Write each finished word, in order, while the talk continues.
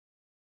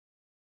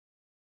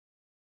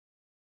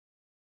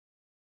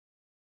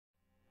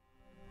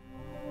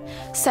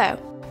So,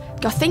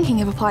 you're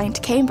thinking of applying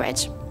to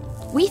Cambridge.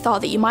 We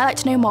thought that you might like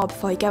to know more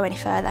before you go any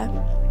further.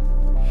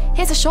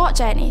 Here's a short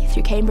journey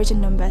through Cambridge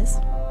in numbers.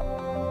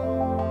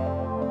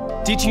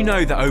 Did you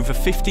know that over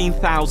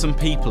 15,000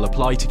 people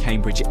apply to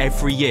Cambridge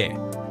every year?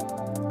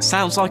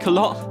 Sounds like a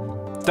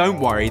lot? Don't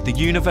worry, the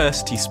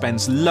university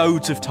spends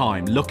loads of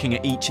time looking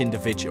at each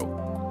individual.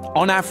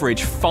 On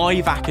average,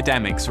 5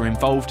 academics are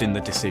involved in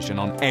the decision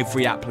on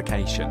every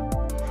application.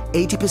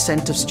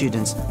 80% of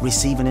students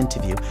receive an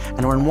interview,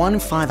 and around 1 in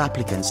 5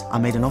 applicants are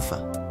made an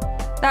offer.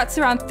 That's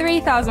around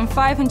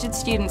 3,500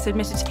 students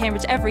admitted to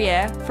Cambridge every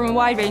year from a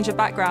wide range of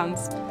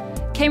backgrounds.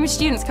 Cambridge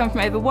students come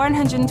from over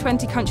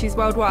 120 countries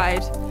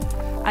worldwide,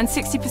 and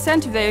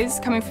 60% of those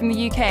coming from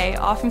the UK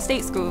are from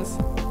state schools.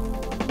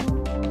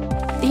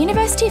 The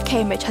University of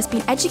Cambridge has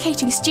been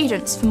educating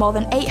students for more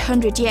than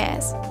 800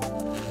 years.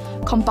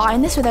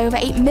 Combine this with over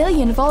 8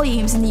 million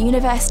volumes in the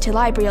university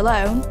library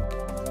alone,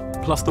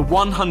 plus the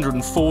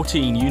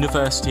 114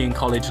 university and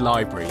college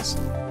libraries,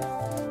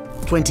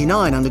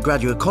 29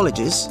 undergraduate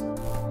colleges,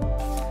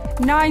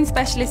 9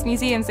 specialist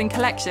museums and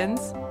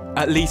collections,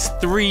 at least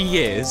 3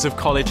 years of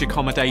college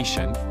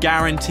accommodation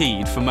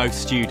guaranteed for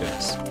most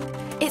students.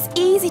 It's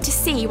easy to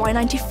see why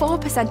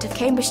 94% of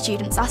Cambridge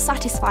students are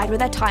satisfied with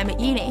their time at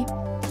uni.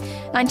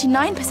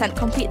 99%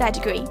 complete their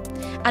degree,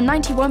 and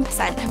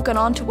 91% have gone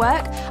on to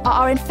work or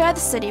are in further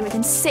study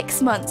within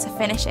 6 months of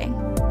finishing.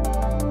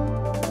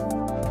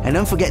 And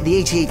don't forget the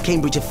 88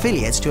 Cambridge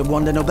affiliates to have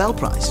won the Nobel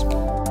Prize.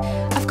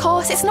 Of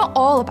course, it's not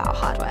all about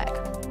hard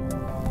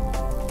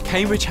work.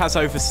 Cambridge has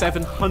over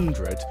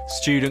 700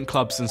 student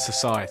clubs and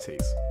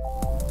societies.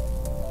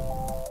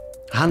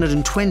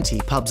 120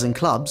 pubs and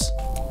clubs.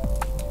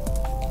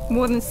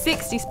 More than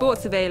 60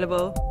 sports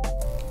available.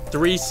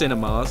 3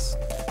 cinemas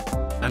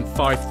and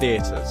 5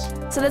 theatres.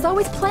 So there's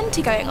always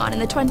plenty going on in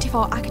the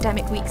 24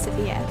 academic weeks of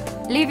the year,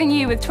 leaving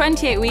you with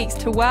 28 weeks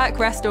to work,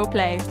 rest or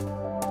play.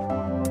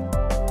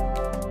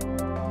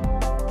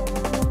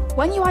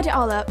 When you add it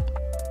all up,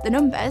 the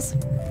numbers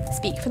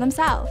speak for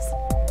themselves.